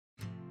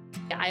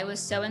I was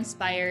so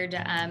inspired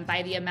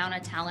by the amount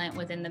of talent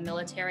within the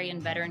military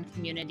and veteran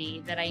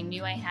community that I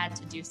knew I had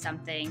to do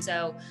something.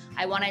 So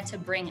I wanted to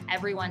bring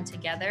everyone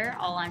together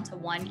all onto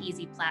one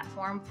easy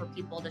platform for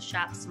people to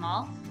shop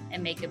small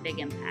and make a big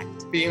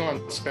impact. Being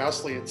on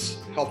Spousely,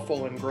 it's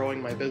helpful in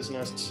growing my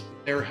business.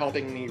 They're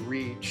helping me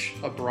reach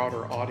a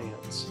broader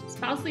audience.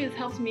 Spousely has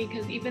helped me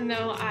because even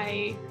though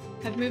I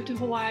have moved to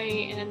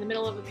Hawaii and in the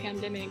middle of a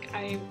pandemic,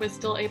 I was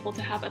still able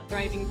to have a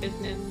thriving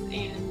business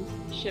and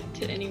ship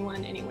to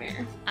anyone,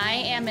 anywhere. I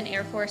am an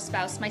Air Force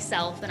spouse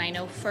myself, and I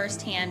know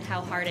firsthand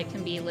how hard it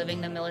can be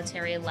living the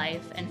military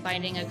life and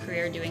finding a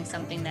career doing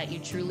something that you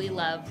truly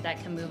love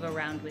that can move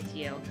around with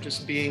you.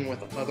 Just being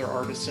with other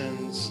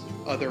artisans,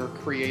 other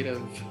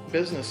creative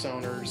business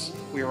owners,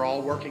 we are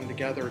all working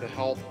together to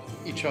help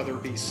each other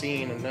be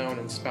seen and known,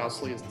 and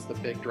Spousely is the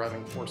big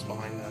driving force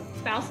behind that.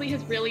 Spousely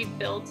has really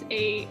built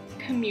a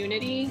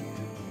community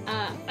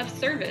of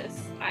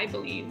service, I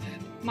believe.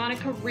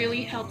 Monica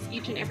really helps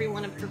each and every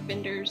one of her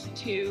vendors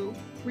to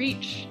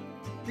reach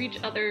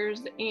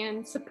others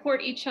and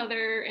support each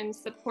other and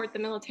support the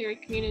military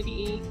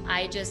community.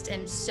 I just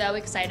am so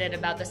excited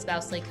about the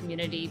Spousely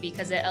community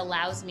because it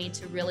allows me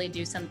to really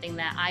do something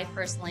that I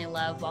personally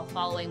love while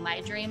following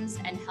my dreams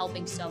and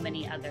helping so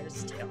many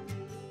others too.